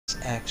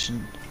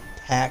action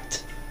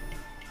packed.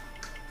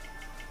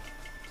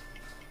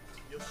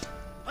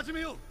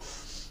 Alright,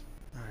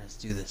 let's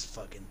do this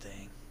fucking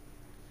thing.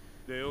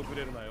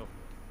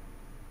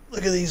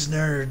 Look at these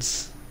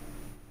nerds.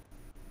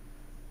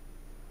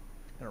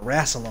 Gotta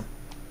wrestle them.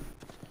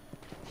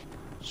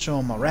 Show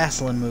them my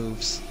wrestling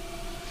moves.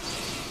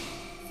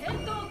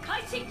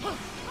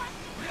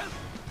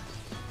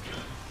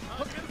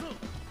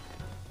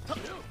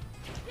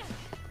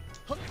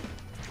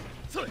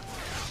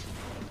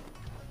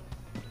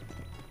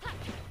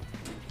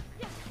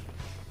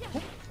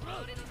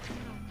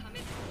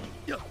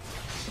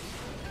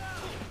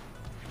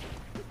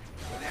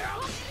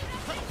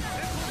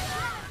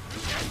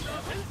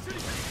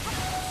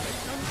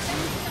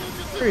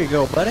 There you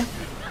go, buddy.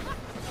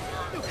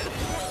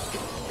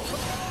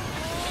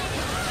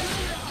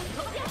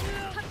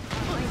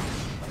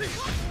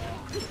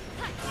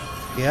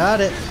 Got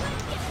it.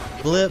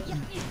 Blip.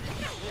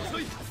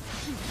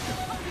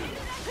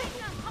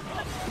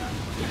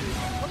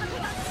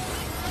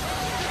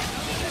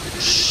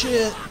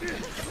 Shit.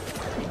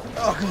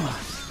 Oh, come on.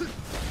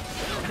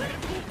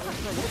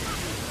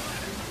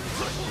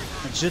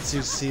 My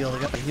Jitsu seal. I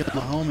gotta heal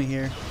my homie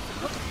here.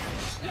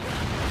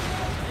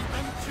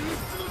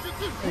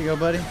 There you go,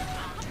 buddy.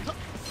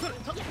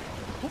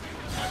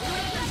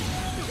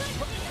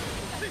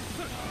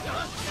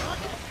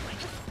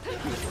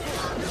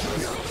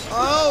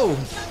 Oh!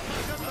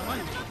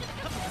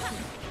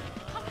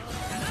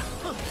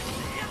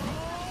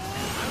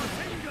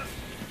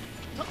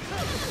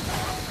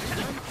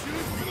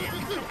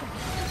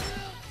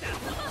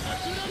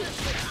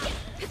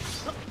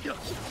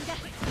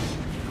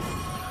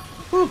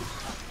 Whew.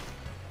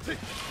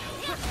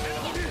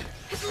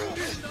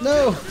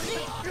 No!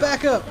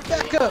 Back up!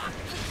 Back up!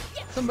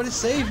 Somebody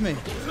save me!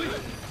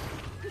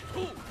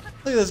 Look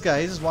at this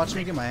guy, he's just watching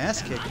me get my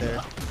ass kicked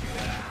there.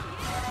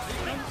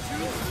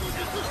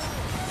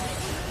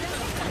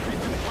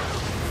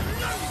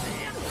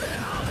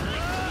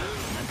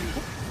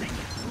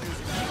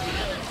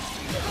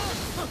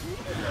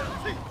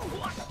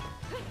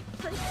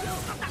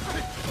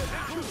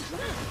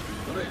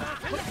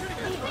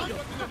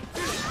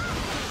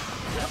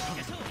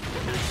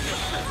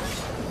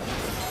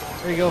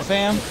 There you go,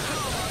 fam.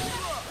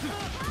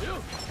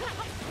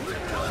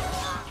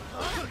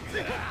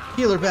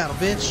 Healer battle,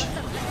 bitch.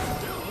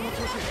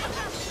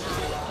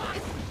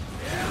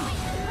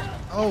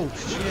 Oh,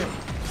 shit.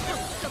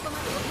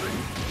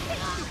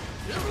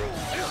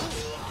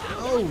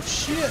 Oh,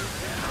 shit.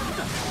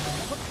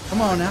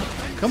 Come on now.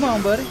 Come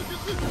on, buddy.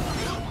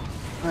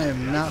 I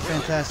am not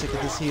fantastic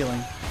at this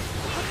healing.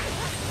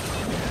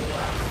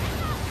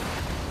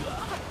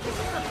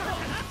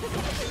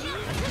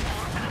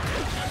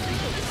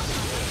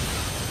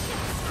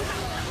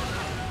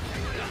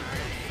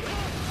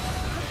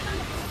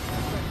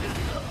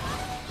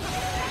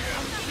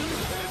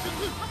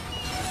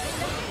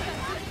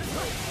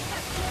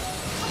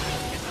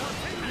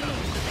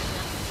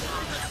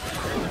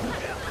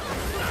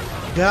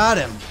 Got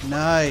him.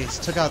 Nice.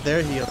 Took out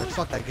their healer.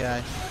 Fuck that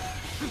guy.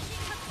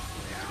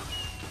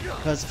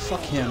 Because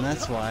fuck him,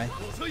 that's why.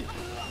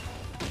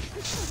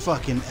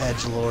 Fucking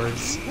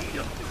edgelords.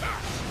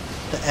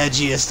 The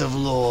edgiest of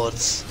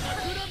lords.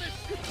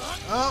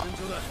 Oh!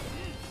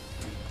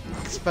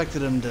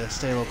 Expected him to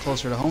stay a little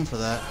closer to home for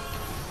that.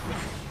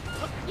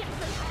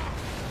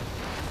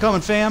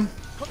 Coming, fam.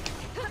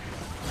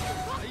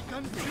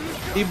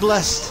 Be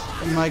blessed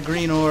in my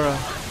green aura.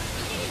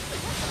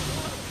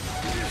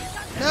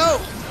 No!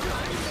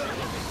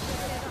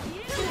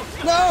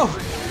 No!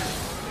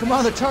 Come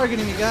on, they're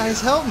targeting me, guys.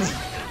 Help me!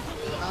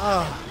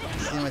 Oh,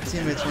 see, my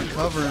teammates weren't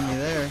covering me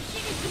there.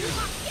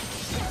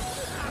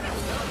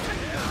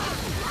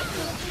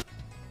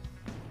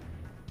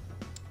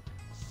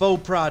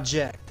 Faux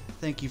Project.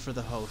 Thank you for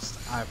the host.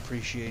 I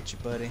appreciate you,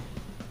 buddy.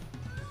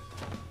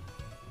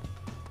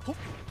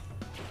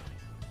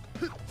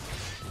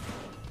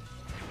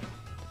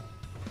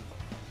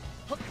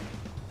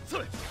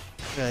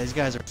 Yeah, these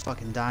guys are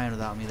fucking dying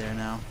without me there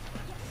now.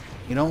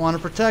 You don't want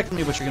to protect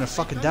me, but you're gonna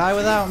fucking die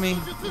without me.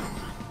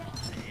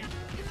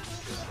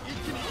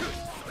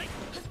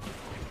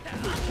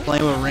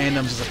 Playing with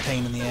randoms is a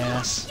pain in the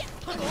ass.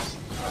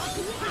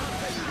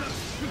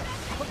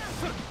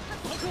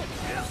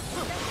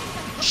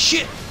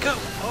 Shit! Go!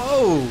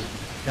 Oh!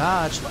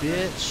 Dodge,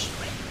 bitch.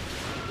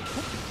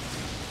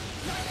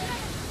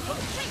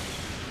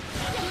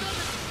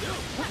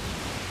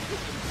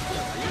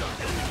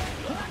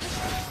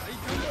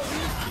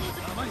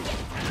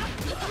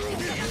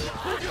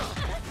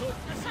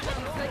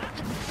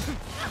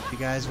 If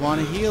you guys want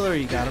a healer,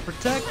 you gotta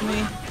protect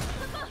me.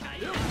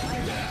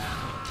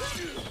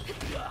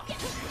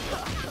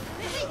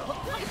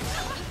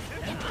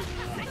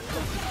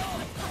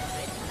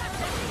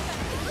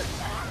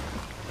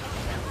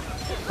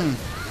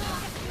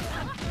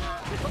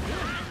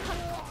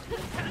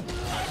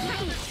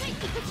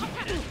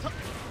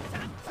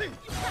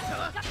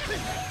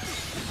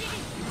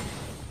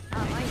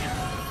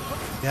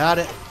 Got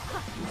it.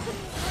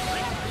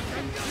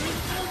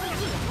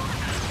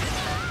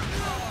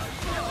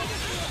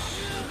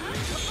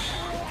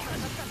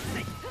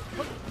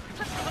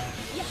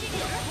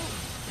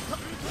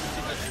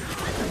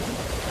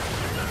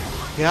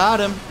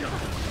 Got him.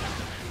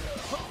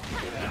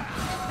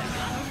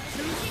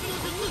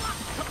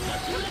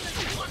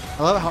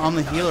 I love how I'm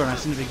the healer and I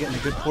seem to be getting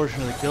a good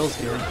portion of the kills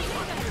here.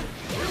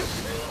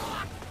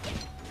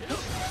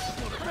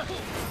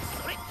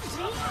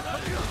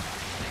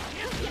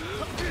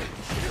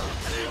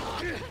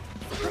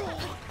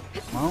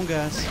 Come on,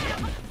 guys.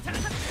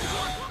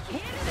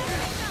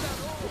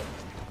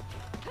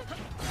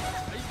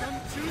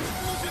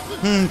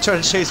 Try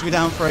to chase me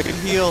down before I can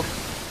heal.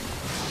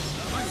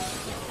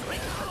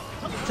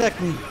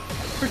 Protect me.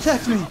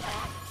 Protect me.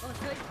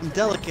 I'm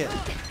delicate.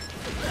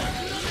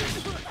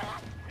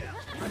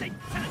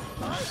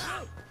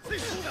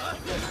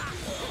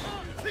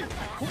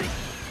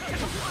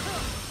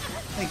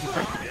 Thank you,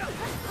 Frank.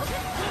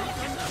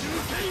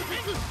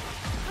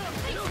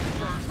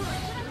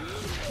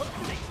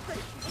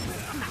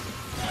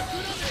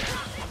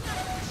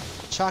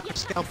 Chakra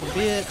scalpel,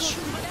 bitch.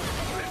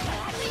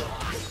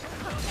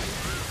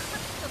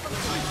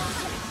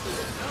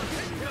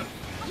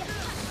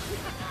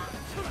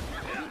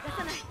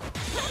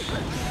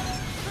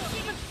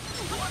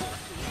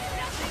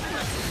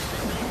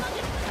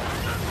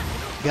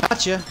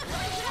 Gotcha.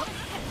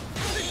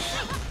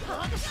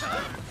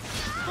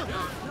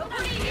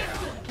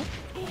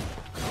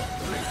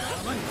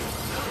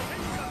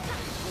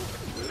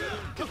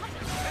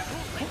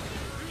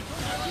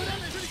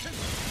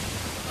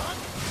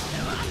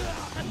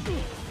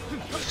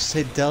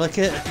 Say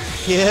delicate?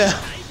 Yeah.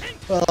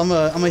 Well,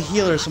 I'm a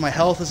healer, so my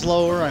health is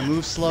lower. I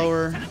move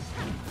slower.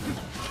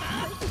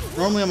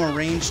 Normally, I'm a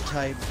ranged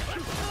type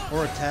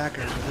or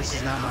attacker, but this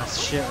is not my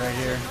shit right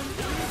here.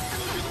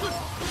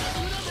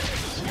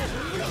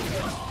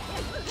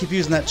 Keep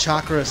using that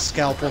chakra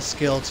scalpel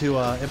skill to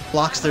it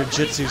blocks their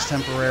jutsus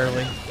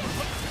temporarily.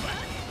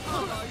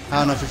 I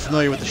don't know if you're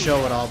familiar with the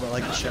show at all, but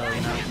like the show,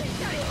 you know.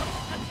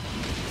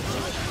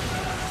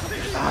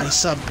 Ah, he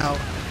subbed out.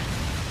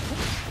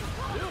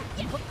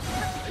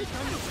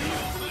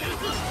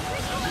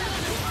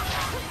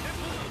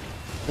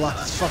 Block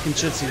his fucking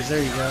jutsus.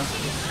 There you go.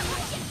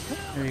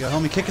 There you go,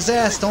 homie. Kick his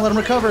ass. Don't let him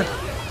recover.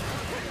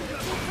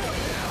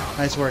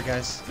 Nice work,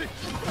 guys.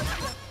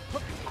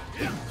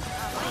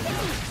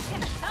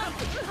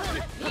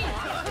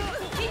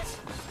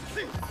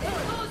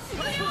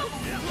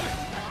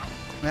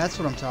 That's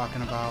what I'm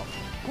talking about.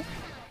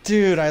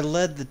 Dude, I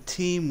led the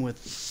team with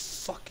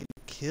fucking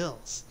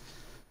kills.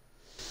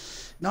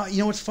 No, you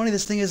know what's funny?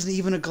 This thing isn't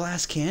even a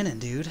glass cannon,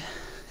 dude.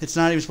 It's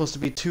not even supposed to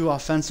be too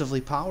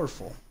offensively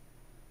powerful.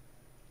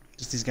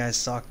 Just these guys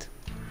sucked.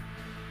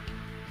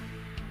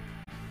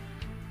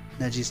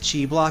 Neji's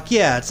chi block.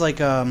 Yeah, it's like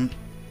in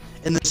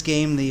this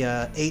game the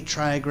 8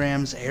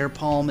 trigrams air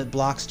palm. It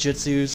blocks jutsus.